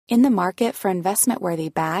In the market for investment-worthy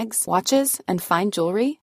bags, watches, and fine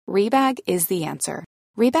jewelry, Rebag is the answer.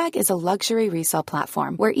 Rebag is a luxury resale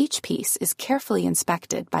platform where each piece is carefully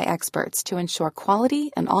inspected by experts to ensure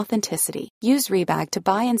quality and authenticity. Use Rebag to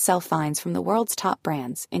buy and sell finds from the world's top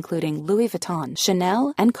brands, including Louis Vuitton,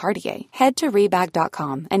 Chanel, and Cartier. Head to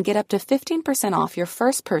Rebag.com and get up to 15% off your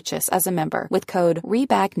first purchase as a member with code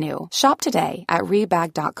REBAGNEW. Shop today at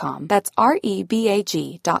Rebag.com. That's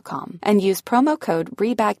REBAG.com. And use promo code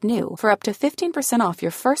REBAGNEW for up to 15% off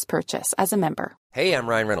your first purchase as a member. Hey, I'm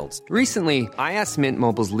Ryan Reynolds. Recently, I asked Mint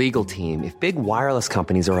Mobile's legal team if big wireless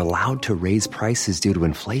companies are allowed to raise prices due to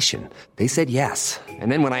inflation. They said yes.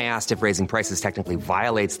 And then when I asked if raising prices technically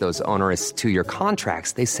violates those onerous two-year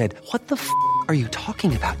contracts, they said, "What the f*** are you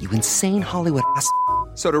talking about, you insane Hollywood ass?"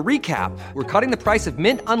 So to recap, we're cutting the price of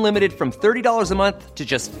Mint Unlimited from $30 a month to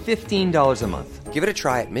just $15 a month. Give it a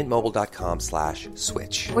try at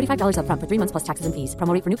mintmobile.com/switch. $45 up front for 3 months plus taxes and fees.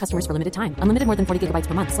 Promo rate for new customers for limited time. Unlimited more than 40 gigabytes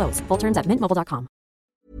per month. Slows full terms at mintmobile.com.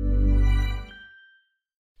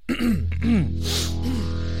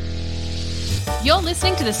 You're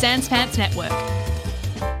listening to the Sans Pants Network.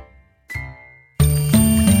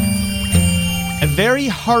 A very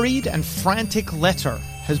hurried and frantic letter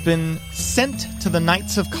has been sent to the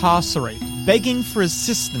Knights of Carcerate, begging for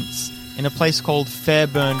assistance in a place called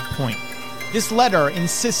Fairburn Point. This letter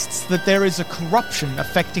insists that there is a corruption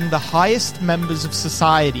affecting the highest members of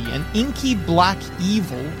society, an inky black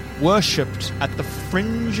evil worshipped at the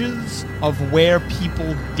fringes of where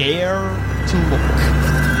people dare to look.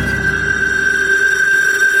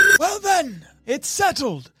 Well then, it's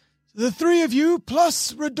settled. The three of you,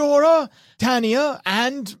 plus Redora, Tania,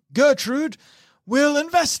 and Gertrude, will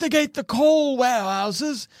investigate the coal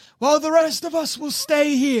warehouses, while the rest of us will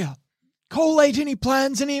stay here. Collate any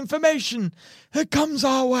plans, any information that comes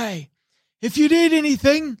our way. If you need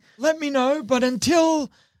anything, let me know, but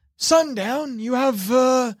until sundown, you have,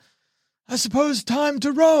 I suppose, time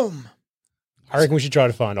to roam. I reckon we should try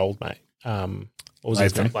to find old mate. What was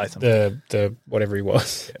his name? The whatever he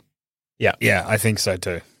was. Yeah. Yeah, I think so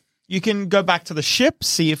too. You can go back to the ship,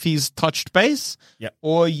 see if he's touched base. Yep.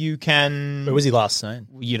 Or you can... Where was he last seen?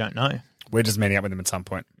 You don't know. We're just meeting up with him at some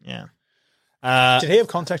point. Yeah. Did he have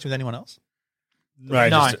contact with anyone else? No.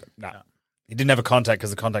 No. He didn't have a contact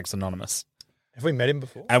because the contact's anonymous. Have we met him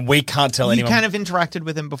before? And we can't tell anyone. You can have interacted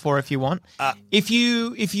with him before if you want. If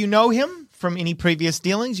you know him from any previous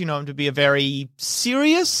dealings, you know him to be a very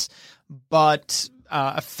serious but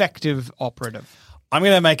effective operative. I'm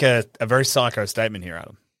going to make a very psycho statement here,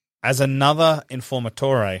 Adam. As another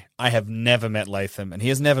informatore, I have never met Latham, and he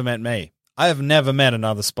has never met me. I have never met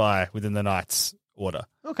another spy within the Knights Order.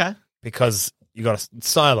 Okay. Because you got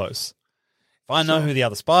silos. If I know who the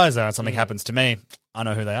other spies are and something happens to me, I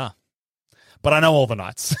know who they are. But I know all the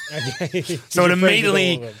Knights. So it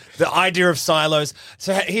immediately, the idea of silos.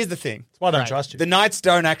 So here's the thing. That's why I don't trust you. The Knights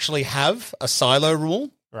don't actually have a silo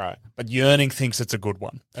rule. Right. But Yearning thinks it's a good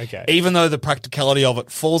one. Okay. Even though the practicality of it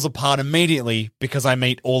falls apart immediately because I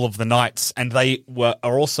meet all of the Knights and they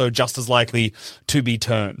are also just as likely to be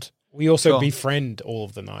turned. We also befriend all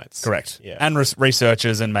of the Knights. Correct. Yeah. And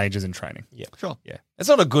researchers and majors in training. Yeah. Sure. Yeah. It's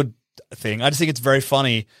not a good thing. I just think it's very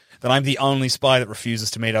funny that I'm the only spy that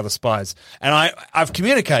refuses to meet other spies. And I've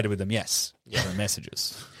communicated with them, yes. Yeah.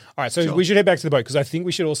 Messages. All right, so we should head back to the boat because I think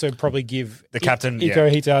we should also probably give the captain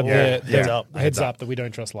Iko Hita the heads up that we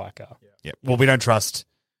don't trust Laika. Yeah. Well, we don't trust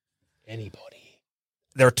anybody.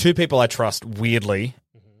 There are two people I trust weirdly.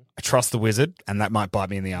 I trust the wizard, and that might bite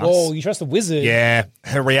me in the ass. Oh, you trust the wizard? Yeah.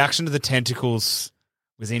 Her reaction to the tentacles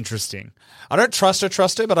was interesting. I don't trust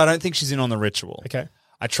her, but I don't think she's in on the ritual. Okay.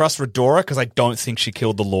 I trust Redora because I don't think she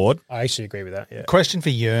killed the Lord. I actually agree with that, yeah. Question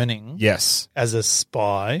for Yearning. Yes. As a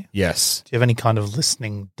spy. Yes. Do you have any kind of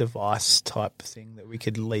listening device type thing that we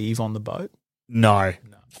could leave on the boat? No.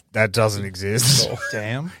 That doesn't exist. Oh,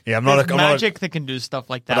 damn. Yeah, I'm not There's magic that can do stuff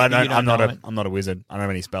like that. But I'm not a wizard. I don't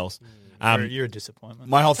have any spells. You're a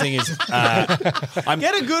disappointment. My whole thing is get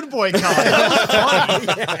a good boy card.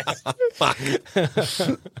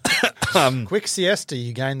 Quick siesta,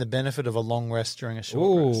 you gain the benefit of a long rest during a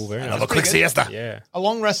short rest. Very Another quick siesta. Yeah. A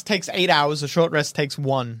long rest takes 8 hours. A short rest takes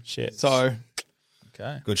 1. Shit. So,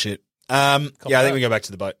 okay. Good shit. I think we go back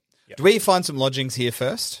to the boat. Yep. Do we find some lodgings here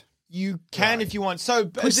first? You can if you want. So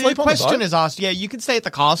we sleep the on the question boat? is asked, you could stay at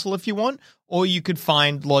the castle if you want, or you could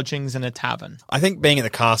find lodgings in a tavern. I think being at the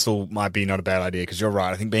castle might be not a bad idea because you're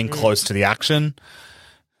right. I think being close to the action.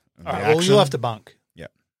 All right, well, you'll have to bunk. Yeah.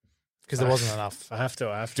 Because there wasn't enough. I have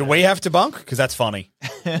to. Do we have to bunk? Because that's funny.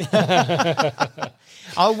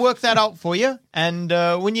 I'll work that out for you, and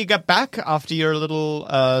when you get back after your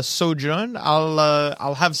little sojourn,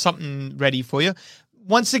 I'll have something ready for you.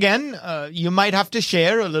 once again, you might have to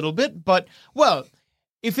share a little bit, but, well,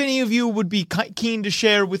 if any of you would be keen to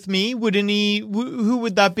share with me, who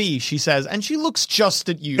would that be? She says, and she looks just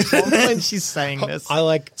at you when she's saying this.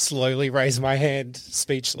 I slowly raise my hand,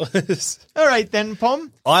 speechless. All right then,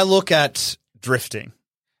 Pom. I look at drifting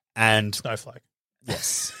and Snowflake.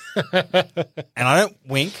 yes. And I don't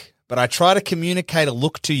wink, but I try to communicate a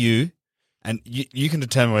look to you, and you can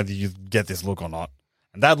determine whether you get this look or not.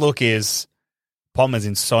 And that look is Pom is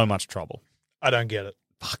in so much trouble. I don't get it.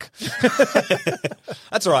 Fuck.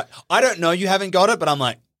 That's all right. I don't know you haven't got it, but I'm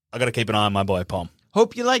like, I got to keep an eye on my boy Pom.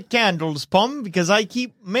 Hope you like candles, Pom, because I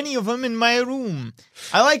keep many of them in my room.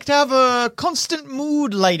 I like to have a constant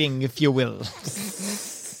mood lighting, if you will.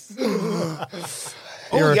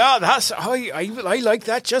 Yeah, that's I like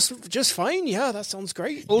that just fine. Yeah, that sounds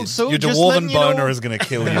great. Also, Your just dwarven letting you boner know, is going to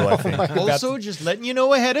kill you, I think. also, just letting you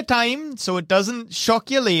know ahead of time so it doesn't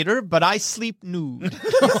shock you later, but I sleep nude.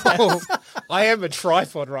 I am a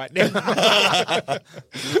tripod right now.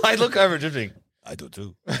 I look over drifting. I do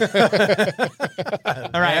too. All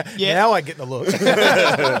right. Yeah. Now I get the look.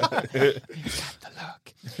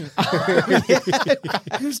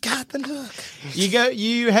 Who's got the look?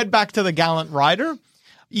 You head back to the Gallant Rider.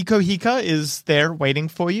 Ikohika is there waiting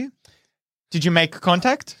for you. Did you make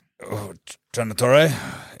contact? Oh, Tranatore,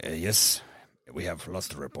 yes. We have lots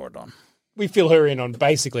to report on. We fill her in on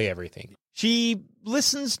basically everything. She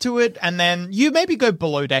listens to it, and then you maybe go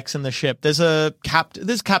below decks in the ship. There's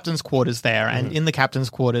there's captain's quarters there, and in the captain's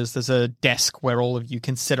quarters there's a desk where all of you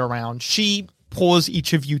can sit around. She pours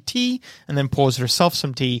each of you tea, and then pours herself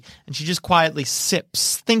some tea, and she just quietly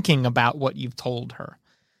sips, thinking about what you've told her.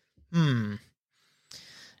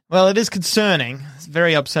 Well, it is concerning. It's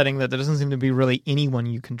very upsetting that there doesn't seem to be really anyone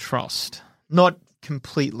you can trust. Not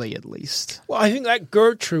completely, at least. Well, I think that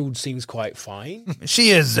Gertrude seems quite fine. She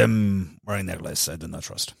is wearing necklace. I do not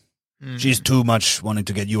trust. She's too much wanting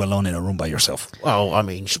to get you alone in a room by yourself. Well, I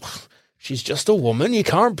mean, she's just a woman. You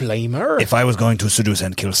can't blame her. If I was going to seduce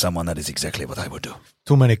and kill someone, that is exactly what I would do.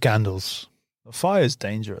 Too many candles. The fire is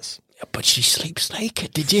dangerous. Yeah, but she sleeps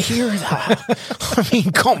naked. Did you hear that? I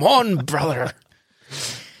mean, come on, brother.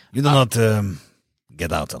 You do not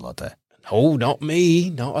get out a lot, eh? No, not me.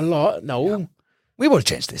 Not a lot. No. We will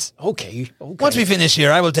change this. Okay. Once we finish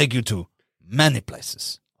here, I will take you to many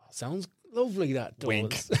places. Sounds lovely, that does.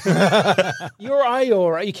 Wink. Your eye,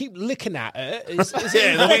 all right. You keep licking at it. Is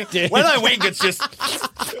it infected? When I wink, it's just...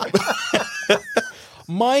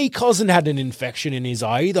 My cousin had an infection in his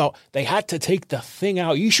eye. Though they had to take the thing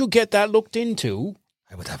out. You should get that looked into.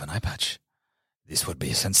 I would have an eye patch. This would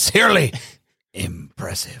be sincerely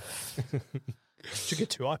impressive. Should get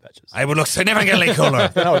 2 eye patches. I would look significantly cooler.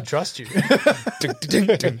 Then I would trust you.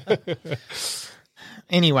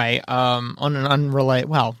 Anyway, on an on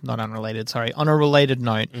a related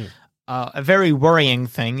note, a very worrying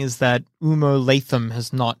thing is that Umo Latham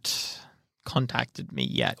has not contacted me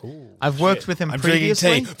yet. I've worked with him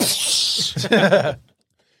previously.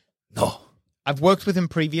 No. I've worked with him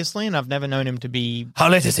previously, and I've never known him to be... How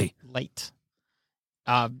late is he? Late.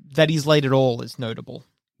 That he's late at all is notable.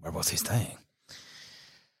 Where was he staying?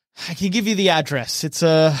 I can give you the address. It's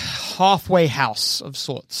a halfway house of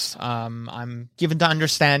sorts. I'm given to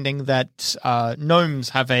understanding that gnomes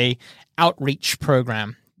have a outreach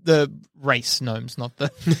program. The race gnomes, not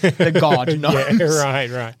the god gnomes.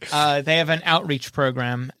 Yeah, right. They have an outreach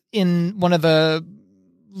program in one of the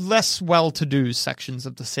less well-to-do sections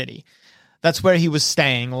of the city. That's where he was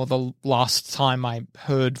staying, or the last time I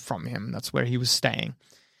heard from him, that's where he was staying.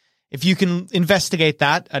 If you can investigate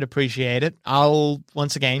that, I'd appreciate it. I'll,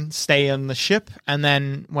 once again, stay on the ship, and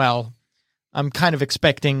then, well, I'm kind of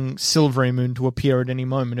expecting Silvery Moon to appear at any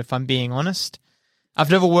moment, if I'm being honest. I've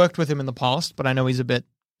never worked with him in the past, but I know he's a bit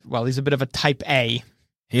of a type A.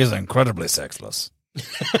 He is incredibly sexless.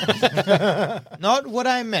 Not what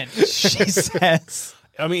I meant, she says.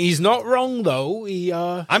 I mean, he's not wrong, though.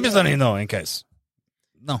 I'm just letting you know, in case.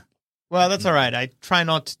 No. Well, that's all right. I try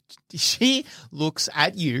not to... She looks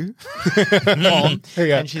at you, Mom,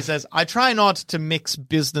 and she says, I try not to mix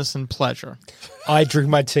business and pleasure. I drink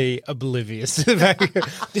my tea oblivious.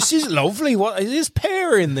 This is lovely. What is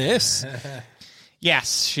pear in this?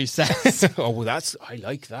 Yes, she says. Oh, well, I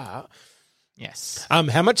like that. Yes.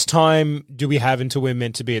 How much time do we have until we're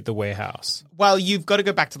meant to be at the warehouse? Well, you've got to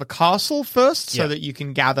go back to the castle first so that you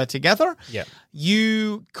can gather together. Yeah.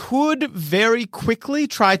 You could very quickly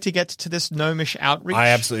try to get to this gnomish outreach. I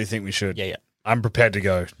absolutely think we should. Yeah. I'm prepared to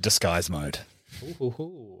go disguise mode.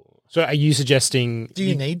 Ooh. So are you suggesting... Do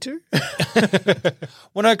you need to?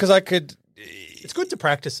 Well, no, because I could... It's good to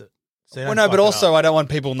practice it. So well, no, but also I don't want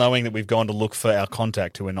people knowing that we've gone to look for our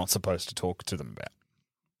contact who we're not supposed to talk to them about.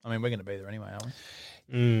 I mean, we're going to be there anyway, aren't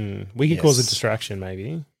we? We can cause a distraction,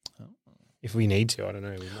 maybe. If we need to, I don't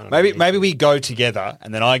know. Maybe we go together,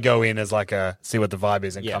 and then I go in as like a see what the vibe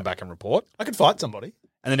is, and come back and report. I could fight somebody.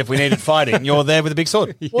 And then if we needed fighting, you're there with a big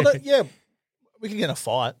sword. Well, we could get in a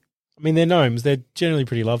fight. I mean, they're gnomes. They're generally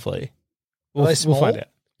pretty lovely. Are they small? We'll find out.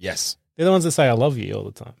 Yes. They're the ones that say "I love you" all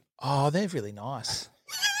the time. Oh, they're really nice.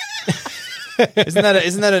 Isn't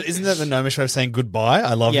that the gnomish way of saying goodbye?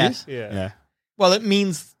 I love Yes. you. Yeah. Well, it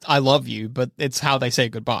means I love you, but it's how they say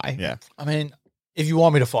goodbye. Yeah. I mean, if you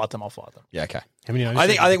want me to fight them, I'll fight them. Yeah. Okay. How many? I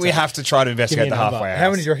think we have to try to investigate the a number. halfway house. How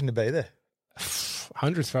many do you reckon to be there?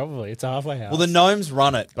 Hundreds, probably. It's a halfway house. Well, the gnomes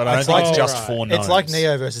run it, but I don't It's think like- it's just Alright. 4 gnomes. It's like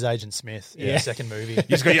Neo versus Agent Smith in the second movie. You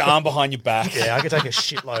just got your arm behind your back. Yeah, I could take a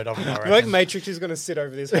shitload of them. I I feel like reckon. Matrix is going to sit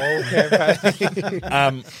over this whole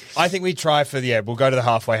campaign. I think we try we'll go to the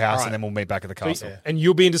halfway house and then we'll meet back at the castle. And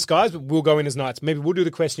you'll be in disguise, but we'll go in as knights. Maybe we'll do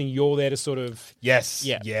the questioning. You're there to sort of... Yes.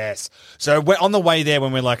 Yeah. Yes. So we're on the way there,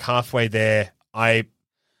 when we're like halfway there, all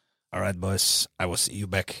right, boys, I will see you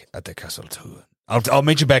back at the castle too. I'll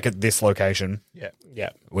meet you back at this location. Yeah. Yeah.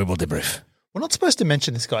 We will debrief. We're not supposed to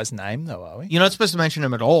mention this guy's name, though, are we? You're not supposed to mention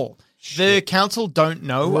him at all. The council don't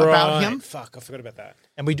know about him. Fuck, I forgot about that.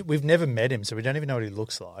 And we've never met him, so we don't even know what he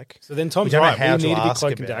looks like. So then Tom's We don't know right. how We to need to be ask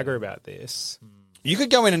cloak and about dagger it. about this. You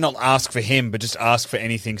could go in and not ask for him, but just ask for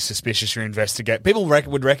anything suspicious you investigate. People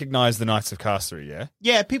would recognize the Knights of Casterly, yeah?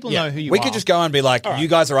 Yeah, people know who you are. We could just go and be like, you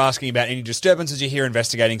guys are asking about any disturbances you're here,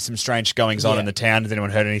 investigating some strange goings on in the town. Has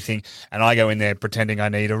anyone heard anything? And I go in there pretending I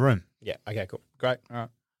need a room. Yeah. Okay, cool. Great. All right.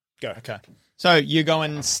 Go. Okay. So you're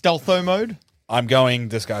going stealtho mode? I'm going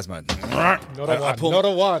disguise mode. Not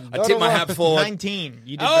a one. I tip my hat forward. 19.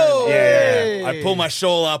 You did Oh, very well. yeah. I pull my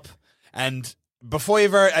shawl up, and before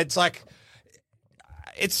it's like,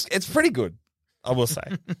 it's pretty good, I will say.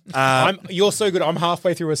 You're so good. I'm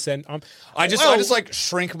halfway through ascent. I just like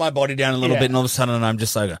shrink my body down a little bit, and all of a sudden I'm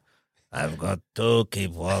just like, I've got to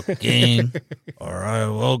keep walking, or I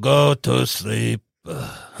will go to sleep.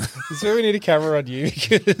 This is where we need a camera on you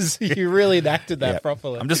because you really enacted that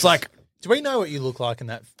properly. I'm just like, Do we know what you look like in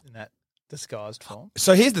that disguised form?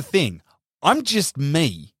 so here's the thing. I'm just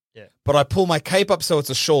me. Yeah. But I pull my cape up so it's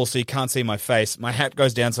a shawl so you can't see my face. My hat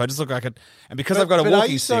goes down so I just look like it. And because I've got a but walking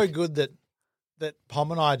are you stick, so good that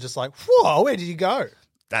Pom and I are just like, whoa, where did you go?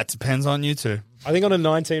 that depends on you two. I think on a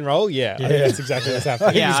 19 roll, I think that's exactly what's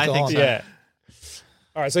happening. Yeah, He's I think gone. so. Yeah.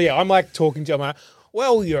 All right, so I'm like talking to him. I'm like,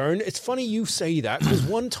 well, Jörn, it's funny you say that because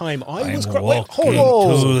one time I was... Wait, hold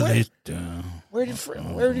on. Where did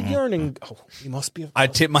Jörn... And, he must be... I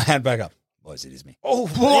tip my hat back up. Boys, it is me. Oh,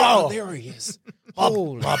 wow, there he is.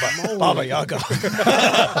 Holy Baba Yaga.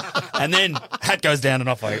 And then hat goes down and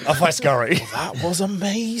off I scurry. That was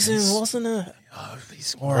amazing, wasn't it?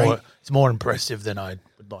 It's more impressive than I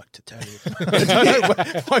would like to tell you. I don't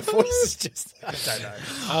know. My voice is just... I don't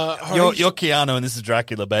know. You're Keanu and this is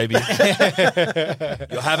Dracula, baby.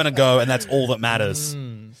 You're having a go and that's all that matters.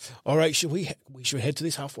 All right, we should head to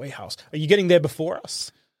this halfway house. Are you getting there before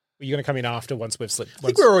us? Or are you going to come in after once we've slipped? I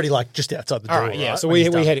think we're already like just outside the door. All right, yeah. right? So When we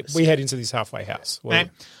he's done head this. we head into this halfway house. Well, Okay.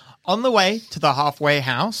 On the way to the halfway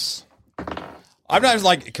house, I've not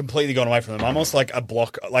like completely gone away from them. I'm almost like a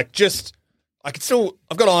block, like just, I've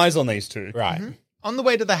got eyes on these two. right. on the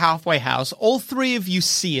way to the halfway house, all three of you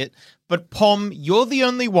see it, but Pom, you're the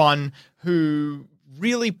only one who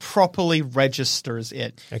really properly registers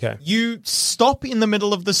it. Okay. You stop in the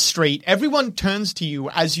middle of the street. Everyone turns to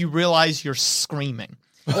you as you realize you're screaming.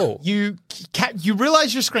 Oh. You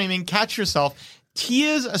realize you're screaming, catch yourself.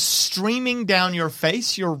 Tears are streaming down your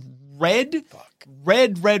face. You're red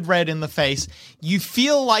in the face. You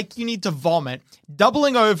feel like you need to vomit.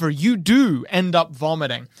 Doubling over, you do end up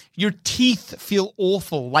vomiting. Your teeth feel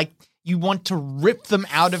awful, like you want to rip them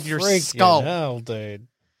out of your skull. Hell, dude.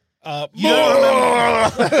 You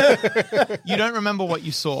don't remember what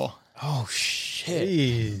you saw. Oh, shit.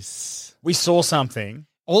 Jeez. We saw something.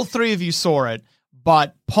 All three of you saw it,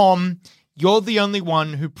 but Pom, you're the only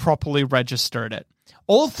one who properly registered it.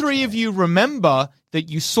 All three of you remember that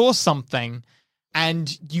you saw something,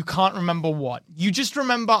 and you can't remember what. You just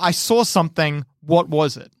remember, I saw something. What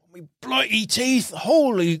was it? Bloody teeth.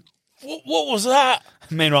 Holy. What was that?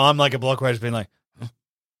 Meanwhile, I'm like a block away just being like,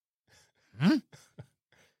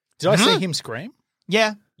 Did I see him scream?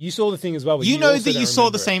 Yeah. You saw the thing as well. But You know also that you don't saw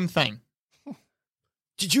the remember it. same thing.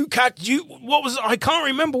 Did you catch what was I can't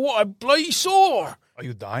remember what I bloody saw. Are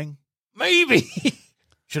you dying? Maybe.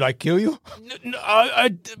 Should I kill you? I I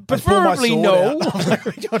pull my preferably sword no. out. I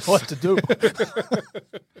don't know what to do.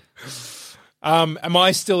 Am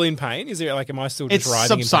I still in pain? Is it like am I still just It's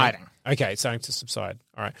writhing subsiding. in pain? Okay, it's starting to subside.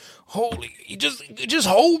 All right. Holy, you just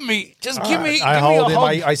hold me. Just give me. I give me hold a him.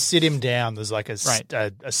 hug. I sit him down. There's like a Right.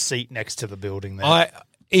 a seat next to the building there.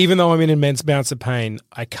 Even though I'm in immense bouts of pain,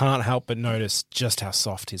 I can't help but notice just how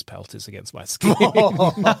soft his pelt is against my skin.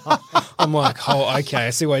 I'm like, oh, okay.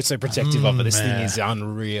 I see why he's so protective of it. This thing is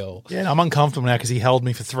unreal. Yeah, I'm uncomfortable now because he held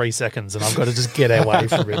me for 3 seconds, and I've got to just get away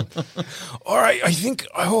from him. All right, I think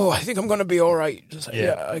I'm going to be all right. Just,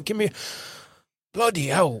 give me. Bloody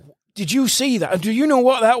hell! Did you see that? Do you know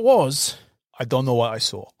what that was? I don't know what I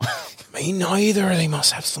saw. Me neither. They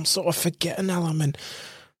must have some sort of forgetting element.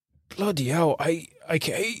 Bloody hell! I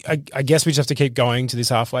guess we just have to keep going to this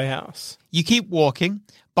halfway house. You keep walking.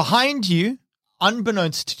 Behind you,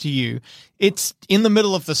 unbeknownst to you, it's in the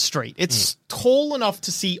middle of the street. It's tall enough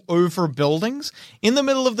to see over buildings. In the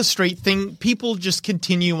middle of the street, people just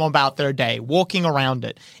continue about their day, walking around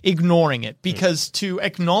it, ignoring it, because to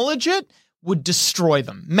acknowledge it would destroy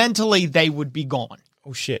them. Mentally, they would be gone.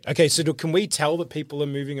 Oh, shit. Okay, so can we tell that people are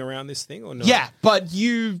moving around this thing or not? Yeah, but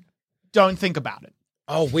you don't think about it.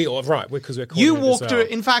 Oh, right, because we're You walk to it.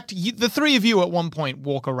 In fact, the three of you at one point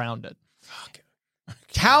walk around it.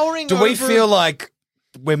 Towering Do over... we feel like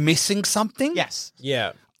we're missing something? Yes.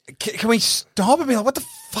 Yeah. Can we stop and be like, what the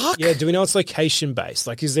fuck? Yeah, do we know it's location-based?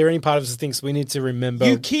 Like, is there any part of us that thinks we need to remember?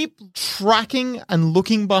 You keep tracking and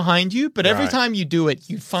looking behind you, but every Right. time you do it,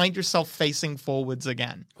 you find yourself facing forwards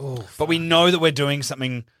again. Oh, But we know that we're doing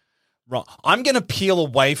something wrong. I'm going to peel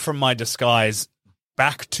away from my disguise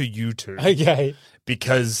back to you two. okay.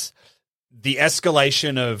 Because the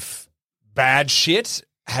escalation of bad shit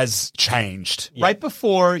has changed. Right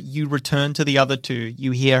before you return to the other two,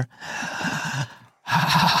 you hear...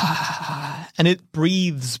 and it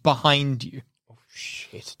breathes behind you. Oh,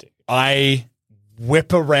 shit, dude. I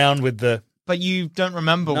whip around with the... But you don't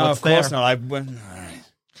remember No, what's of course there. not.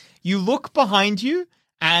 You look behind you,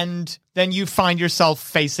 and then you find yourself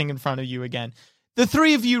facing in front of you again. The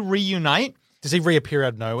three of you reunite. Does he reappear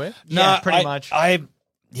out of nowhere? Yeah, pretty much. I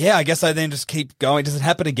guess I then just keep going. Does it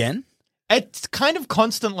happen again? It's kind of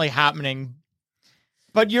constantly happening,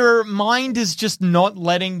 but your mind is just not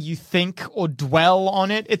letting you think or dwell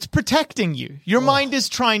on it. It's protecting you. Your mind is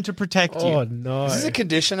trying to protect Oh, you. no. Is this a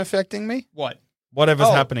condition affecting me? What? Whatever's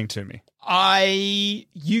Oh. happening to me.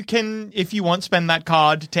 You can, if you want, spend that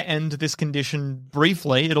card to end this condition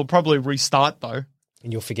briefly. It'll probably restart, though.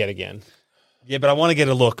 And you'll forget again. Yeah, but I want to get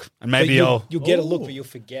a look, and maybe you'll I'll... get a look, but you'll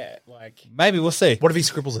forget. Like, Maybe we'll see. What if he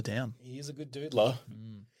scribbles it down? he is a good doodler.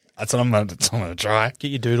 That's what I'm going to try. Get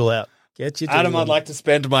your doodle out. Get you Adam, I'd like to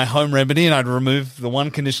spend my home remedy, and I'd remove the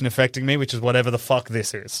one condition affecting me, which is whatever the fuck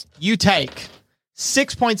this is. You take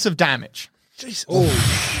 6 points of damage. Oh,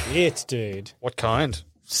 shit, dude. What kind?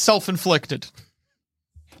 Self-inflicted.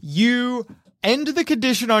 You end the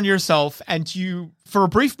condition on yourself, and you, for a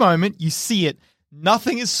brief moment, you see it.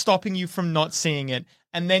 Nothing is stopping you from not seeing it,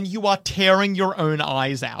 and then you are tearing your own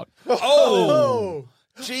eyes out. Oh!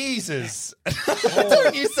 Jesus.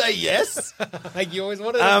 Don't you say yes? Like, you always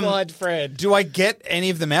wanted to find Fred. Do I get any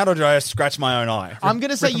of them out, or do I scratch my own eye? I'm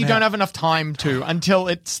going to say you don't have enough time to until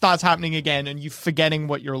it starts happening again and you're forgetting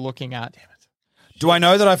what you're looking at. Do I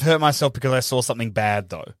know that I've hurt myself because I saw something bad,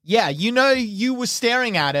 though? Yeah, you know you were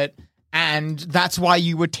staring at it, and that's why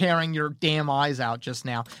you were tearing your damn eyes out just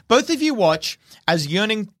now. Both of you watch as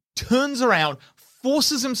Yearning turns around,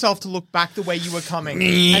 forces himself to look back the way you were coming,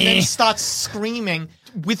 and then starts screaming.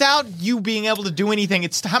 Without you being able to do anything,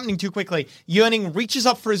 it's happening too quickly. Yearning reaches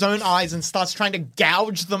up for his own eyes and starts trying to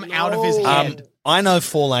gouge them out of his head. I know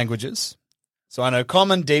 4 languages. So I know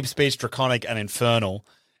Common, Deep Speech, Draconic, and Infernal.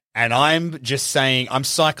 And I'm just saying, I'm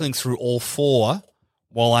cycling through all 4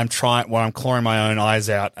 while I'm clawing my own eyes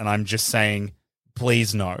out, and I'm just saying,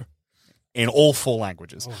 please no, in all 4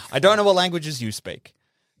 languages. I don't know what languages you speak,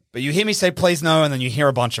 but you hear me say please no, and then you hear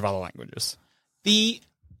a bunch of other languages. The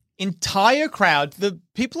entire crowd, the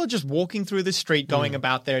people are just walking through the street going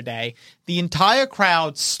about their day. The entire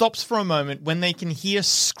crowd stops for a moment when they can hear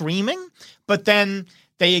screaming, but then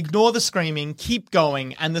they ignore the screaming, keep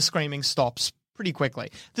going, and the screaming stops pretty quickly.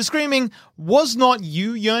 The screaming was not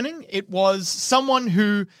you, Yearning. It was someone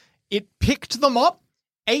who it picked them up,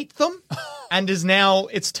 ate them, and is now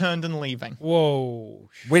it's turned and leaving. Whoa.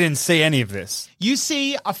 We didn't see any of this. You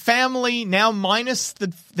see a family now minus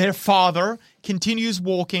their father continues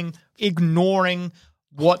walking, ignoring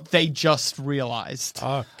what they just realized.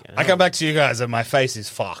 I come back to you guys and my face is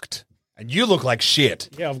fucked. And you look like shit.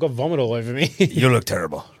 Yeah, I've got vomit all over me. You look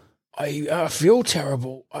terrible. I feel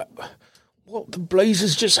terrible. The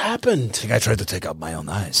blazes just happened. I think I tried to take out my own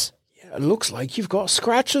eyes. Yeah, it looks like you've got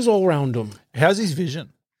scratches all around them. How's his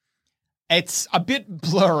vision? It's a bit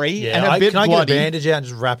blurry and Yeah, a bit can I get a bloody. bandage out and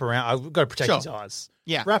just wrap around? I've got to protect Sure. his eyes.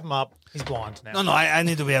 Yeah. Wrap him up. He's blind now. No, I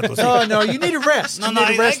need to be able to see. No, you need a rest. No, you no,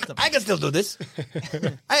 need to rest them. I can still do this.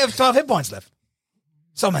 I have 12 hit points left.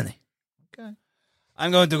 So many. Okay.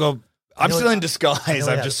 I'm going to go. I'm know still what- in disguise. I know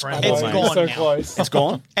I've how just to frame It's it. gone so now. close. It's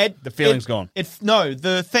gone. The feeling's gone. No,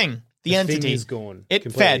 the thing, the entity thing is gone. It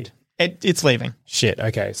completely. fed. It's leaving. Shit.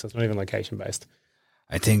 Okay, so it's not even location based.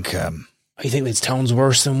 I think I think this town's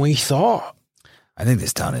worse than we thought.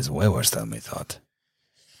 this town is way worse than we thought.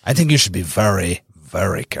 I think you should be very,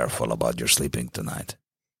 very careful about your sleeping tonight.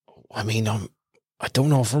 I mean, I don't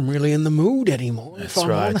know if I'm really in the mood anymore. That's if I'm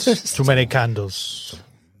right. honest. Too many candles.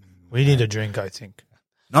 We need a drink, I think.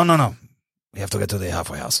 No. We have to get to the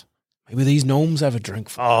halfway house. Maybe these gnomes have a drink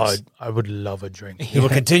for Oh, us. I would love a drink. We will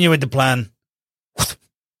continue with the plan.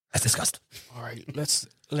 As discussed. All right,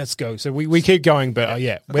 let's go. So we keep going, but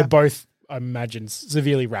we're both, I imagine,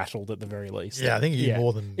 severely rattled at the very least. Yeah, I think you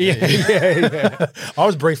more than Yeah, me. yeah. I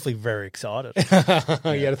was briefly very excited. I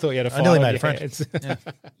thought you had a I nearly file on made a your friend. hands.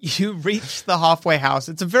 You reach the halfway house.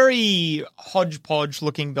 It's a very hodgepodge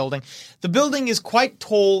looking building. The building is quite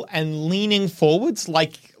tall and leaning forwards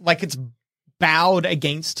like it's bowed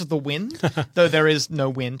against the wind, though there is no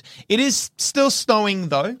wind. It is still snowing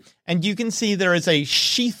though, and you can see there is a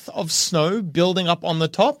sheath of snow building up on the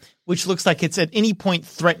top, which looks like it's at any point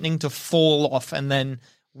threatening to fall off and then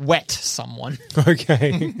wet someone.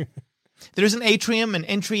 Okay. There's an atrium, an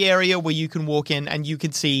entry area where you can walk in and you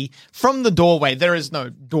can see from the doorway, there is no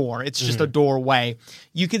door, it's just a doorway.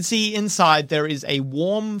 You can see inside there is a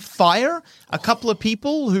warm fire, a couple of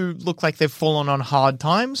people who look like they've fallen on hard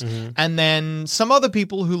times, and then some other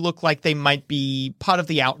people who look like they might be part of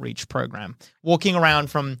the outreach program, walking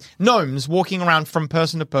around from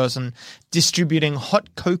person to person, distributing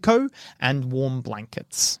hot cocoa and warm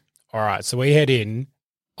blankets. All right, so we head in.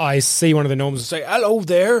 I see one of the gnomes and say, "Hello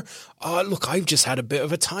there. Look, I've just had a bit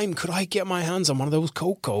of a time. Could I get my hands on one of those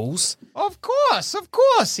cocos?" Of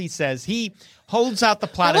course, he says. He holds out the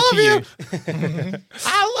platter to you.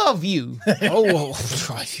 I love you. Oh,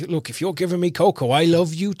 look, if you're giving me cocoa, I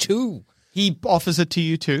love you too. He offers it to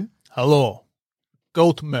you too. Hello.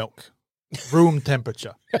 Goat milk. Room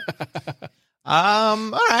temperature. All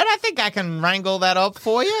right, I think I can wrangle that up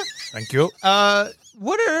for you. Thank you.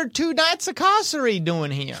 What are 2 nights of carcery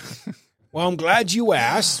doing here? Well, I'm glad you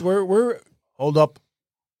asked. We're Hold up.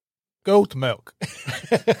 Goat milk.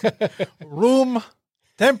 Room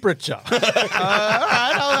temperature. All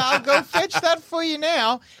right, I'll go fetch that for you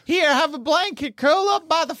now. Here, have a blanket, curl up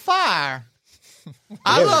by the fire.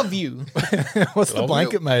 I love you. What's the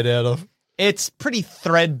blanket made out of? It's pretty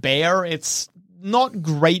threadbare. It's not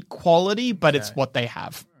great quality, but it's what they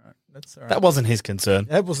have. That's all right. That wasn't his concern.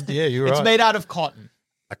 That wasn't, yeah, you're It's right. made out of cotton.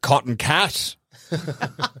 A cotton cat.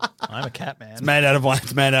 I'm a cat man. It's made out of one.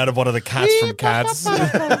 It's made out of one of the cats from Cats.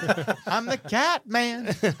 I'm the cat man.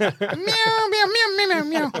 Meow, meow, meow, meow, meow,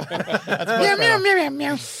 meow. Meow, meow,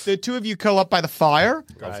 meow. The 2 of you curl up by the fire.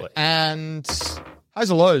 And highs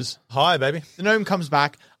or lows? Hi, baby. The gnome comes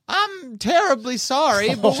back. I'm terribly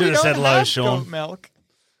sorry, but we Should've don't said low, have Sean. goat milk.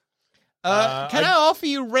 Can I offer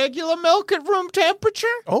you regular milk at room temperature?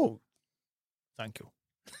 Oh, thank you.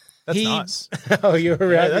 That's He- nice. oh, you're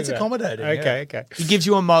right. Yeah, that's accommodating. Okay. He gives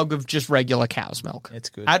you a mug of just regular cow's milk. It's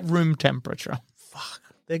good. At room temperature.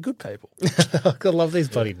 They're good people. I love these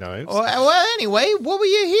bloody gnomes. Well, anyway, what were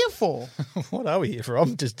you here for? What are we here for?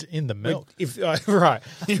 I'm just in the milk. If right,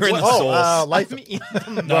 You're in the sauce. Latham.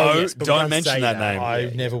 No, yes, but we don't don't mention say that that. name. I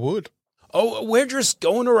never would. oh, we're just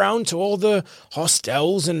going around to all the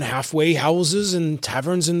hostels and halfway houses and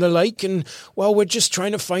taverns and the like, and well, we're just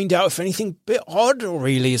trying to find out if anything a bit odd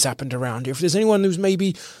really has happened around here. If there's anyone who's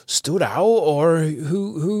maybe stood out or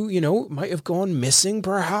who might have gone missing,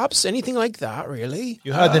 perhaps anything like that. Really,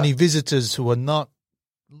 You had any visitors who are not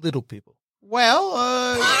little people? Well,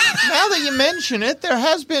 now that you mention it, there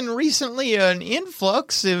has been recently an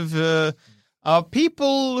influx of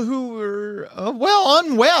people who were,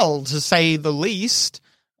 unwell, to say the least.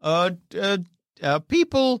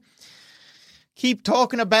 People keep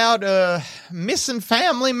talking about missing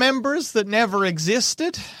family members that never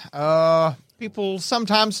existed. People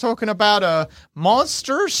sometimes talking about a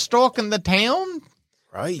monster stalking the town.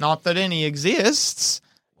 right? Not that any exists.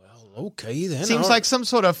 Okay, then. Seems like some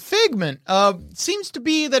sort of figment. Seems to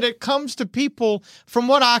be that it comes to people, from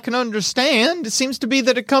what I can understand, it seems to be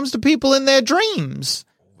that it comes to people in their dreams.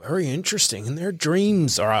 very interesting. In their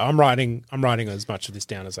dreams. All right, I'm writing as much of this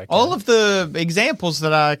down as I can. All of the examples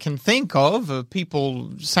that I can think of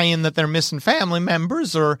people saying that they're missing family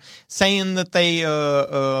members, or saying that they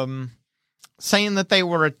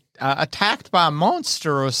were attacked by a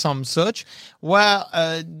monster or some such. Well,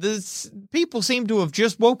 people seem to have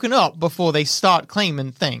just woken up before they start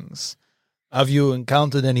claiming things. Have you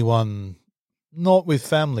encountered anyone not with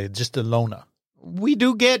family, just a loner? We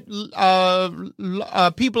do get people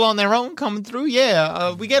on their own coming through.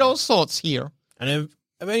 Yeah, we get all sorts here. And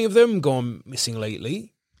have any of them gone missing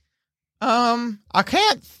lately? I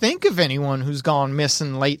can't think of anyone who's gone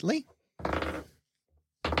missing lately.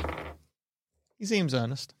 He seems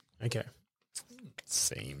earnest. Okay.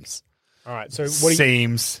 Seems. All right. So what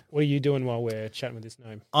are you doing while we're chatting with this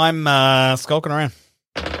gnome? I'm skulking around.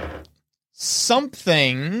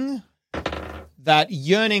 Something that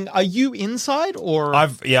yearning. Are you inside or?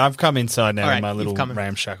 I've come inside now All right, in my little you've come in.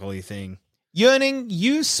 ramshackly thing. Yearning,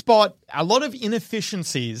 you spot a lot of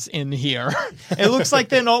inefficiencies in here. It looks like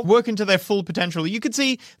they're not working to their full potential. You can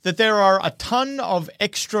see that there are a ton of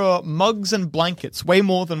extra mugs and blankets, way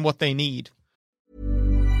more than what they need.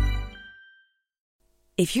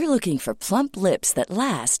 If you're looking for plump lips that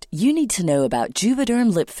last, you need to know about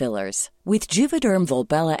Juvederm lip fillers. With Juvederm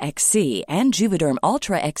Volbella XC and Juvederm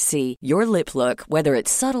Ultra XC, your lip look, whether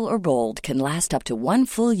it's subtle or bold, can last up to 1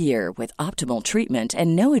 full year with optimal treatment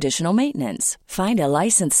and no additional maintenance. Find a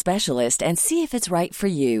licensed specialist and see if it's right for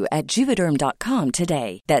you at Juvederm.com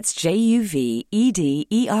today. That's JUVEDERM.com.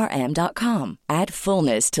 Add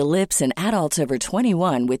fullness to lips in adults over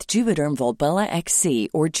 21 with Juvederm Volbella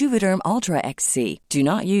XC or Juvederm Ultra XC. Do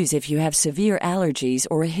not use if you have severe allergies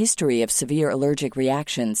or a history of severe allergic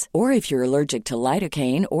reactions, or if you're allergic to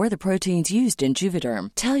lidocaine or the proteins used in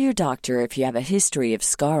Juvederm. Tell your doctor if you have a history of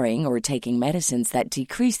scarring or taking medicines that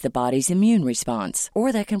decrease the body's immune response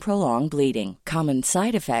or that can prolong bleeding. Common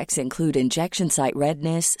side effects include injection site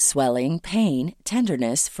redness, swelling, pain,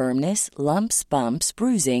 tenderness, firmness, lumps, bumps,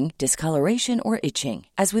 bruising, discoloration, or itching.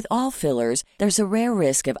 As with all fillers, there's a rare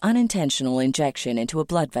risk of unintentional injection into a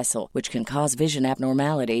blood vessel, which can cause vision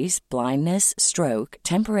abnormalities, blindness, stroke,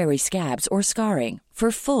 temporary scabs, or scarring. For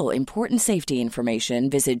full, important safety information,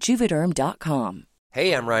 visit Juvederm.com.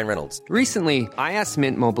 Hey, I'm Ryan Reynolds. Recently, I asked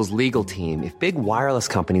Mint Mobile's legal team if big wireless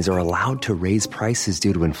companies are allowed to raise prices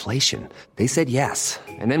due to inflation. They said yes.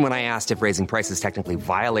 And then when I asked if raising prices technically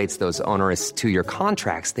violates those onerous 2-year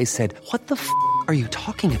contracts, they said, "What the f*** are you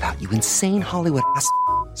talking about, you insane Hollywood ass?"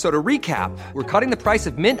 So to recap, we're cutting the price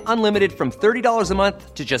of Mint Unlimited from $30 a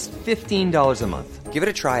month to just $15 a month. Give it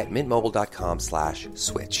a try at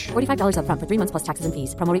mintmobile.com/switch. $45 up front for 3 months plus taxes and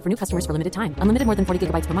fees. Promo rate for new customers for limited time. Unlimited more than 40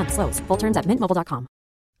 gigabytes per month. Slows full terms at mintmobile.com.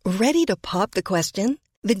 Ready to pop the question?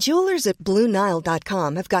 The jewelers at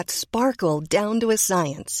BlueNile.com have got sparkle down to a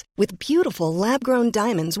science with beautiful lab-grown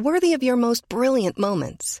diamonds worthy of your most brilliant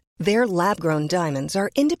moments. Their lab-grown diamonds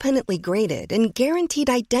are independently graded and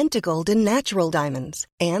guaranteed identical to natural diamonds,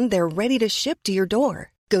 and they're ready to ship to your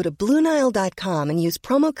door. Go to BlueNile.com and use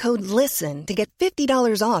promo code LISTEN to get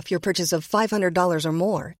 $50 off your purchase of $500 or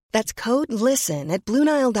more. That's code LISTEN at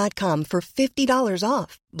BlueNile.com for $50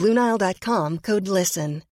 off. BlueNile.com, code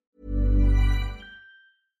LISTEN.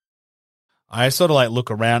 I sort of like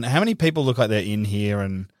look around. How many people look like they're in here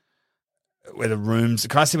and where the rooms?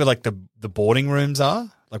 Can I see where like the boarding rooms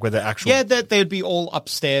are? Like where the actual... Yeah, they'd be all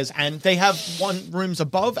upstairs, and they have rooms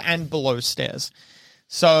above and below stairs.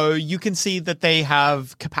 So you can see that they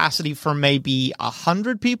have capacity for maybe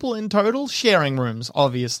 100 people in total, sharing rooms,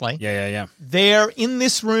 obviously. Yeah. They're in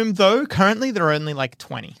this room, though. Currently, there are only like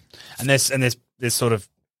 20. And there's sort of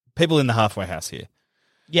people in the halfway house here.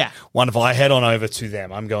 Yeah. Wonderful. I head on over to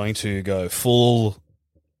them. I'm going to go full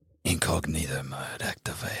incognito mode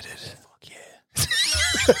activated. Fuck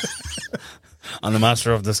yeah. I'm the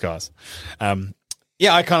master of disguise. I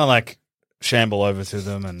kind of like shamble over to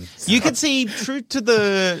them, and you can see, true to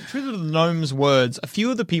the gnome's words, a few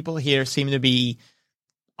of the people here seem to be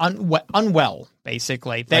unwell.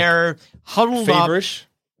 Basically, they're huddled feverish? Up.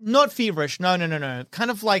 Not feverish. No. Kind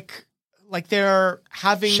of like they're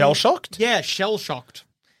having shell shocked. Yeah, shell shocked.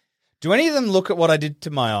 Do any of them look at what I did to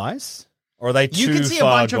my eyes, or are they too far You can see gone?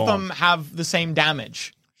 a bunch of them have the same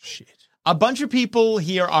damage. Shit. A bunch of people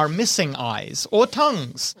here are missing eyes or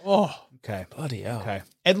tongues. Oh, okay. Bloody hell. Okay.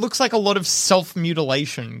 It looks like a lot of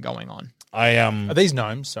self-mutilation going on. Are these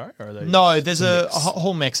gnomes, sorry? Or are they no, there's a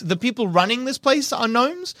whole mix. The people running this place are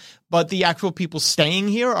gnomes, but the actual people staying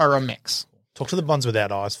here are a mix. Talk to the ones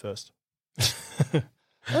without eyes first.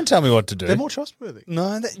 Don't tell me what to do. They're more trustworthy.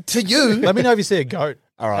 No, to you. Let me know if you see a goat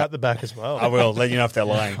right. out the back as well. I will let you know if they're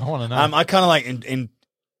lying. I want to know. I kind of like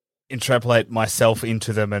interpolate myself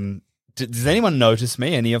into them. And does anyone notice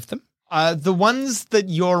me? Any of them? The ones that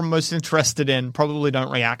you're most interested in probably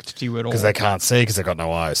don't react to you at all. Because they can't see because they've got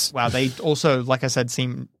no eyes. Wow, they also, like I said,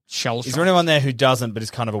 seem shell-shocked. Is there anyone there who doesn't but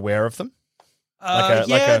is kind of aware of them?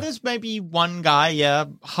 There's maybe one guy,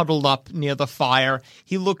 huddled up near the fire.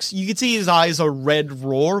 He looks, you can see his eyes are red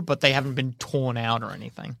raw, but they haven't been torn out or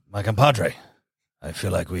anything. My compadre, I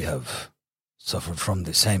feel like we have suffered from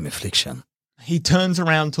the same affliction. He turns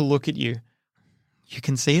around to look at you. You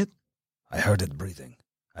can see it? I heard it breathing.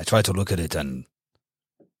 I tried to look at it and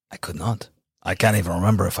I could not. I can't even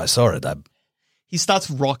remember if I saw it. He starts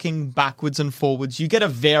rocking backwards and forwards. You get a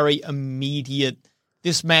very immediate...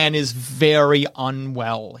 This man is very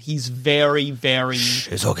unwell. He's very, very... Shh,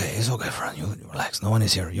 it's okay, friend. You relax. No one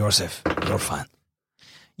is here. You're safe. You're fine.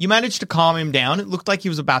 You managed to calm him down. It looked like he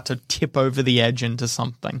was about to tip over the edge into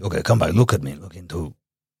something. Okay, come back. Look at me.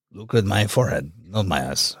 Look at my forehead, not my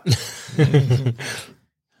ass.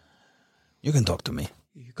 You can talk to me.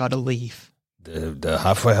 You gotta leave. The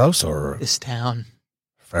halfway house or... This town.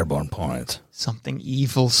 Fairborn Point. Something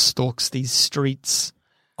evil stalks these streets.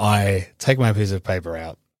 I take my piece of paper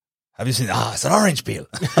out. Have you seen... it's an orange peel.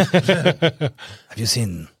 Have you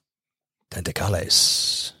seen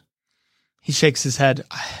Tentacles? He shakes his head.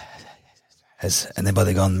 Has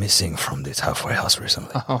anybody gone missing from this halfway house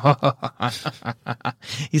recently?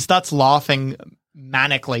 He starts laughing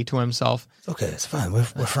manically to himself. It's okay, it's fine. We're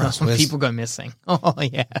friends. People go missing. Oh,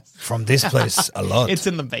 yes. From this place, a lot. It's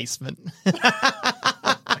in the basement.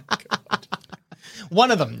 One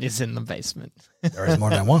of them is in the basement. There is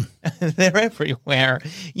more than one. They're everywhere.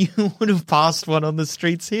 You would have passed one on the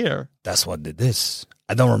streets here. That's what did this.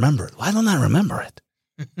 I don't remember it. Why don't I remember it?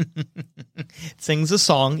 It sings a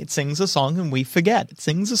song, and we forget. It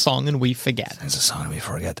sings a song, and we forget. Sings a song, and we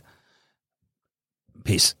forget.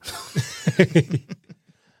 Peace.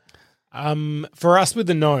 For us with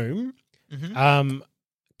the gnome,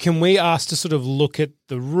 can we ask to sort of look at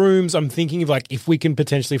the rooms? I'm thinking of like if we can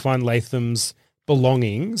potentially find Latham's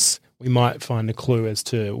belongings, we might find a clue as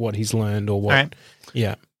to what he's learned or what. Right.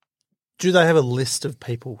 Yeah. Do they have a list of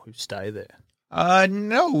people who stay there?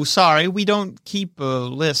 No, sorry. We don't keep a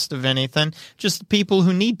list of anything. Just the people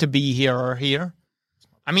who need to be here are here.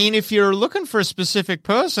 I mean, if you're looking for a specific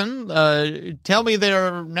person, tell me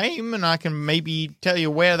their name and I can maybe tell you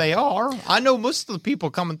where they are. I know most of the people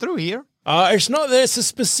coming through here. It's not that it's a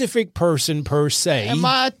specific person per se. Am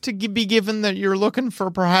I to be given that you're looking for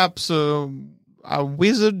perhaps a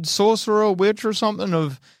wizard, sorcerer, witch, or something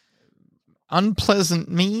of unpleasant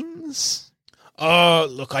means?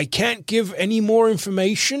 Look, I can't give any more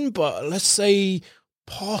information, but let's say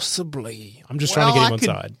possibly. I'm just trying to get him on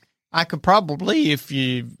side. I could probably, if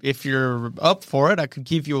you're up for it, I could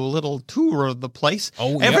give you a little tour of the place.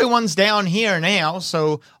 Oh, yep. Everyone's down here now,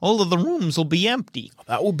 so all of the rooms will be empty.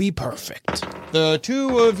 That will be perfect. The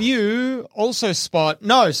two of you also spot...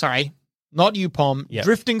 No, sorry. Not you, Pom. Yep.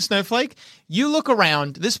 Drifting Snowflake. You look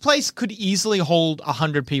around. This place could easily hold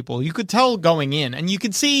 100 people. You could tell going in, and you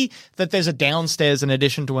could see that there's a downstairs in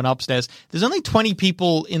addition to an upstairs. There's only 20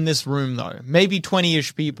 people in this room, though. Maybe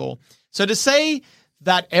 20-ish people. So to say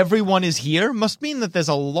that everyone is here must mean that there's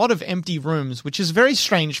a lot of empty rooms, which is very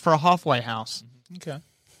strange for a halfway house. Okay.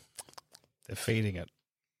 They're feeding it.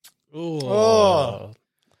 Ooh. Oh.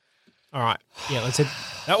 All right. Yeah, let's head.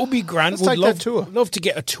 That would be grand. Let's take that tour. Love to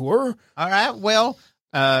get a tour. All right. Well,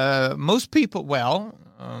 most people,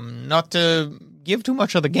 not to give too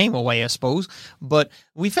much of the game away, I suppose, but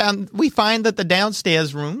we find that the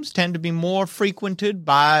downstairs rooms tend to be more frequented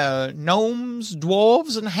by gnomes,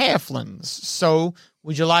 dwarves, and halflings. So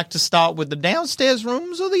would you like to start with the downstairs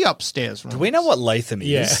rooms or the upstairs rooms? Do we know what Latham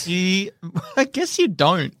is? I guess you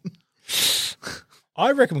don't.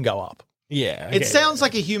 I reckon we go up. Yeah. It sounds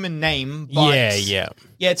like a human name, but yeah,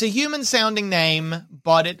 it's a human sounding name,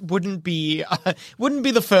 but it wouldn't be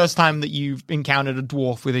the first time that you've encountered a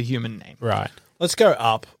dwarf with a human name. Right. Let's go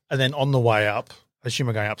up, and then on the way up, I assume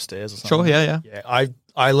we're going upstairs or something. Sure, yeah. Yeah,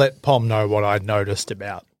 I let Pom know what I'd noticed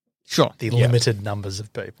about the limited numbers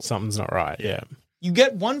of people. Something's not right, yeah. You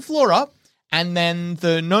get one floor up, and then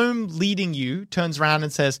the gnome leading you turns around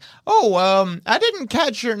and says, I didn't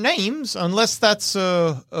catch your names, unless that's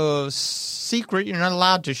a secret you're not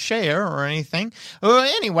allowed to share or anything.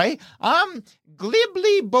 Anyway, I'm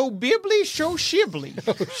Glibly Bo Bibly Show Shibly.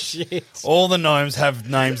 Oh, shit. All the gnomes have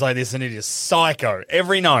names like this, and it is psycho.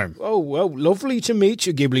 Every gnome. Oh, well, lovely to meet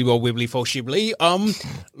you, Gibbly Bo Wibbly Fo Shibly.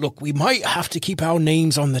 Look, we might have to keep our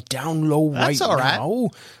names on the down low That's all right. now.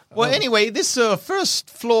 Well, anyway, this first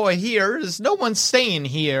floor here is no one's staying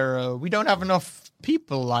here. We don't have enough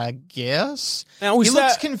people, I guess. Now, he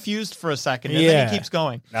looks confused for a second, and then he keeps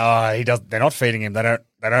going. No, he doesn't. They're not feeding him. They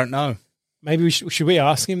don't know. Maybe should we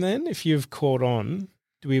ask him then if you've caught on?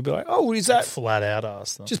 Do we be like, oh, is that flat out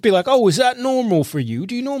ask them? Just be like, oh, is that normal for you?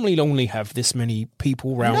 Do you normally only have this many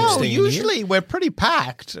people around? No, staying usually here? we're pretty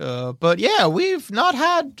packed. But yeah, we've not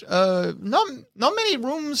had not many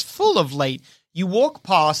rooms full of late. You walk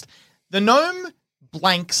past, the gnome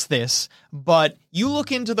blanks this, but you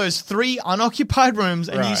look into those 3 unoccupied rooms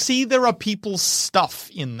and you see there are people's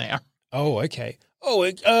stuff in there. Oh, okay. Oh,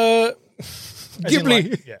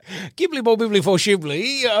 Ghibli, Ghibli, Bo Bibbly, Fo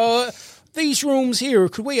Shibli. These rooms here,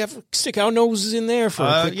 could we stick our noses in there for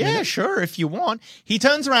a quick minute? Sure, if you want. He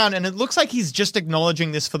turns around and it looks like he's just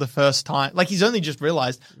acknowledging this for the first time. Like he's only just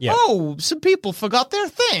realized, oh, some people forgot their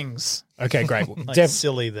things. Okay, great.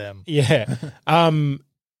 Silly them. Yeah.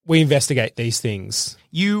 We investigate these things.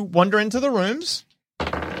 You wander into the rooms.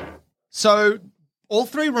 So all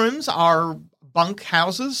 3 rooms are bunk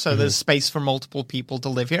houses, so there's space for multiple people to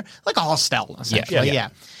live here. Like a hostel, essentially, yeah.